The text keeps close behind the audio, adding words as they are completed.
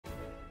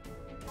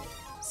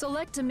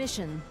Select a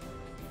mission.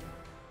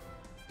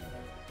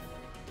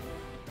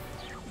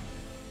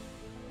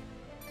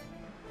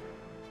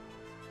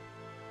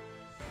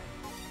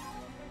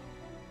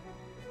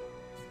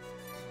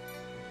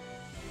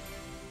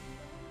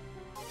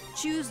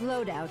 Choose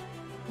loadout.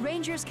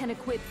 Rangers can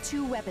equip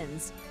 2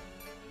 weapons.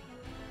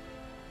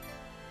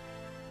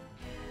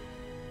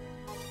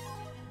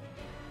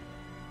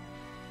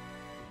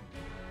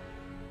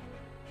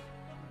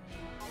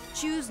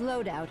 Choose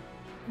loadout.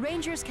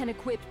 Rangers can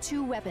equip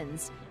 2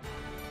 weapons.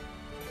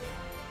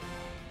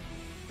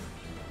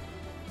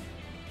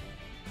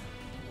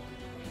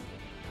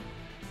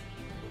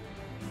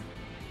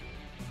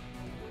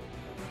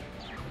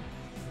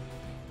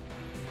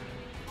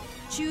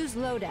 Choose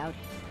loadout.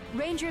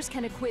 Rangers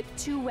can equip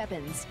 2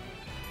 weapons.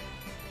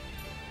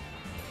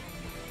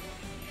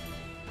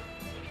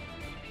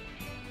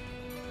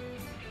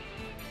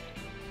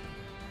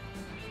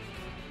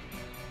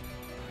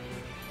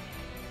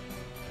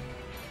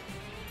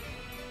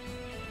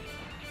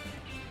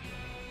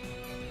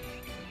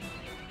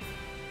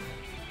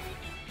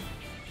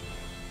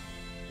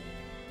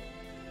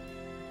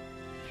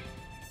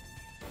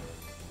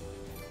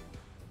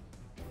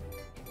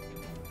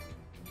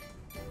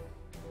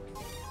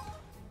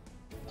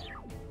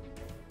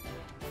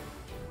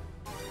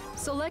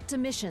 Select a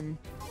mission.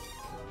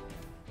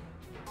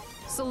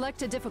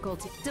 Select a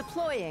difficulty.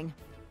 Deploying.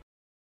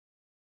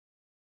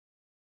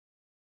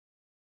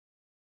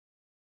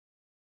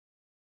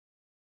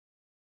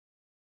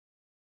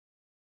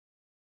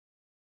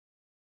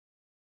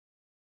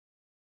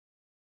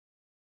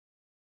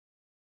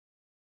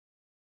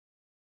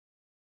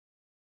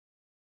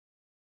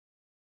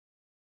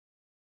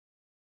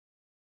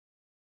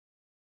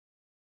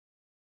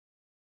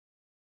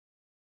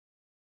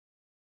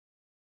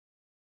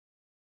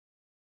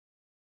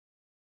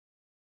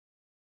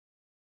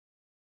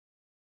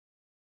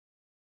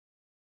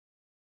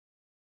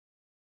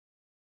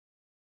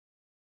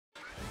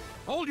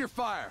 Hold your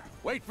fire.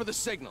 Wait for the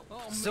signal.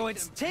 So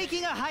it's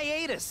taking a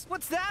hiatus.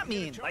 What's that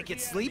mean? Like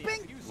it's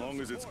sleeping? As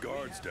long as its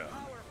guard's down.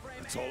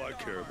 That's all I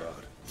care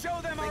about. Show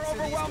them our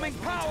overwhelming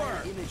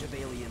power! Image of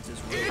aliens is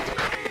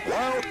real.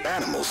 Wild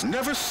animals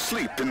never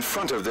sleep in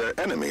front of their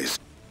enemies.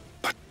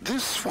 But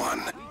this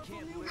one,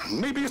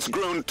 maybe it's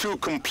grown too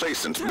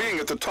complacent being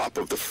at the top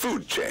of the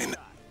food chain.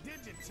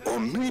 Or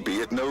maybe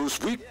it knows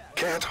we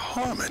can't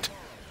harm it,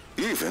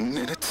 even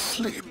in its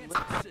sleep.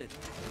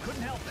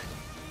 Couldn't help it.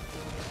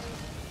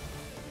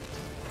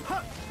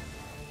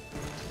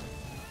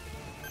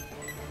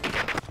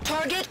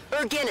 Target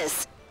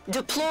Erginus.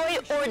 Deploy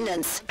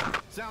ordnance.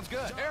 Sounds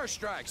good.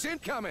 Airstrikes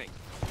incoming.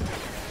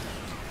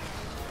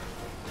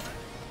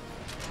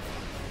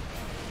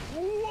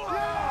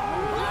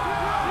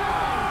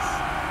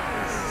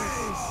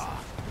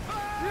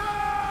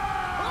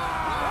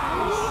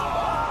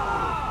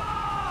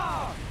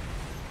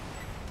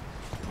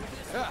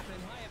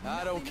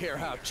 I don't care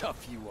how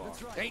tough you are.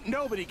 Ain't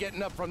nobody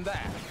getting up from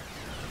that.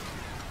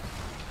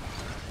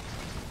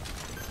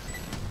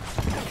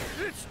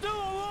 It's still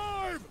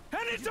alive!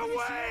 And it's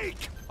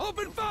awake!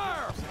 Open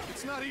fire!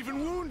 It's not even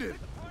wounded.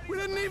 We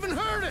didn't even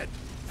hurt it!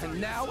 And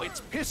now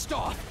it's pissed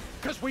off,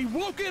 because we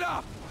woke it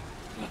up!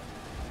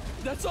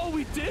 That's all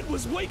we did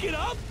was wake it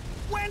up?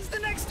 When's the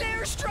next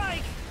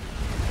airstrike?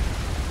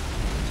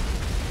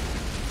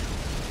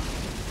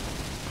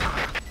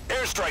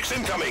 Airstrikes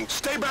incoming!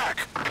 Stay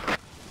back!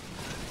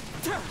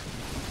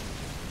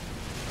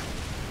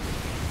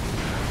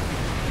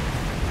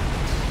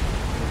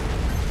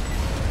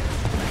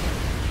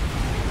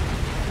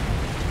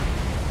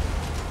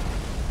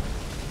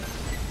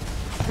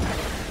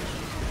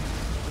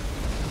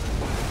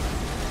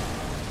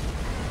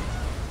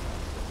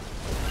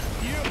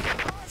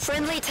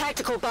 Friendly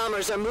tactical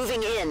bombers are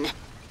moving in.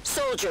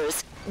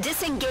 Soldiers,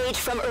 disengage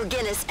from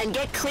Erginus and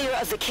get clear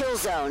of the kill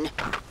zone.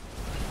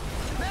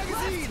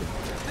 Magazine!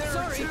 There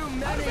are too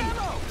many!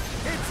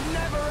 It's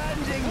never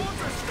ending!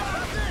 Ultra,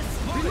 stop this!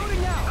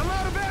 Reloading now! I'm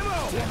out of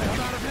ammo! Damn it, I'm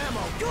out of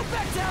ammo! Go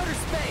back to outer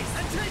space!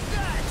 And take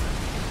that!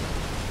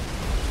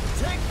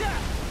 Take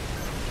that!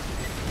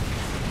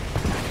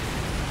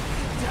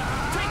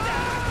 Take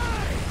that!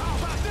 How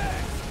about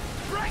this?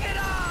 Bring it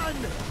on!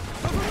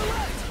 Over the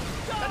left!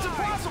 That's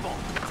impossible!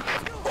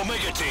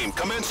 Omega Team,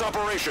 commence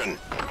operation.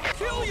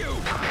 Kill you!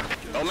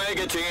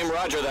 Omega Team,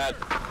 roger that.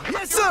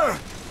 Yes, sir!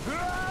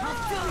 I'll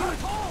fill you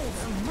with holes!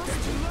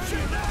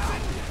 Shoot now!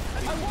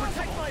 I will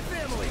protect my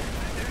family!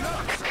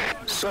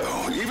 So,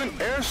 even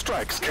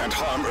airstrikes can't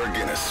harm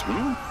Erginus,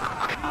 hmm?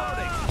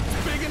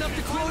 Big enough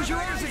to close your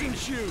eyes and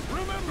shoot!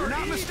 Remember, you're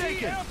not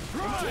mistaken!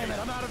 Damn it,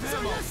 I'm out of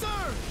ammo! Yes,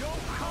 sir!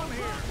 Don't come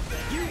here!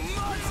 You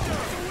monster!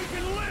 So we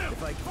can live!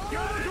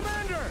 You're the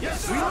commander!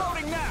 Yes, sir!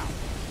 Reloading now!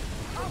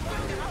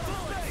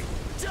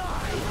 Die!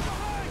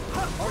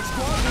 Our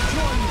squad will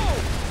join you!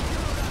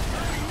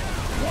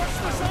 Watch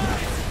the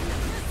sides!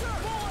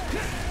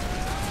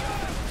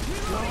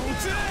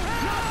 Don't!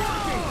 Not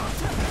working!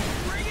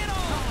 Bring it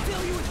on! I'll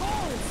fill you with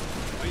holes!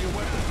 Are you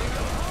weapons?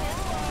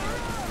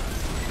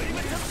 Leave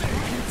it to me!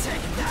 You can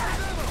take that!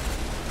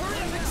 Hurry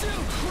up and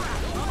shoot! Crap!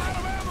 I'm out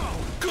of ammo!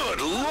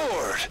 Good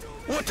Lord!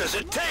 What does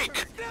it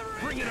take?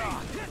 Bring it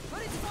on.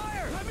 Ready to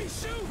fire! Let me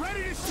shoot!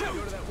 Ready to shoot!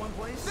 Go to that one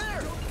place.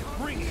 There!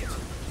 Bring it!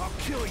 I'll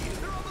kill you!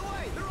 They're on the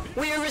way. They're on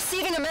We are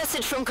receiving a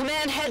message from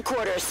Command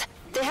Headquarters.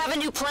 They have a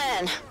new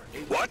plan.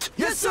 What?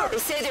 Yes, sir. They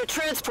say they're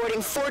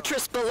transporting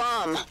Fortress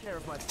Balam.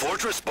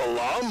 Fortress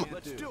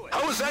Balam?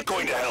 How is that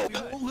going to help?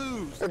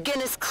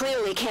 Urginus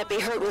clearly can't be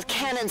hurt with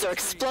cannons or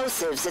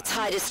explosives. Its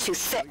hide is too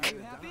thick.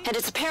 And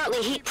it's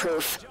apparently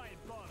heat-proof.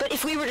 But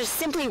if we were to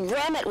simply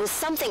ram it with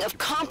something of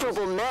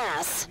comparable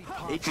mass...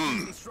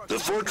 The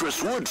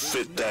fortress would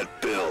fit that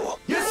bill.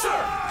 Yes, sir.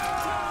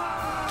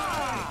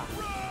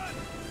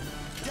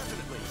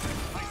 Definitely!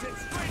 I said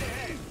straight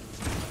ahead!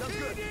 Sounds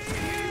good!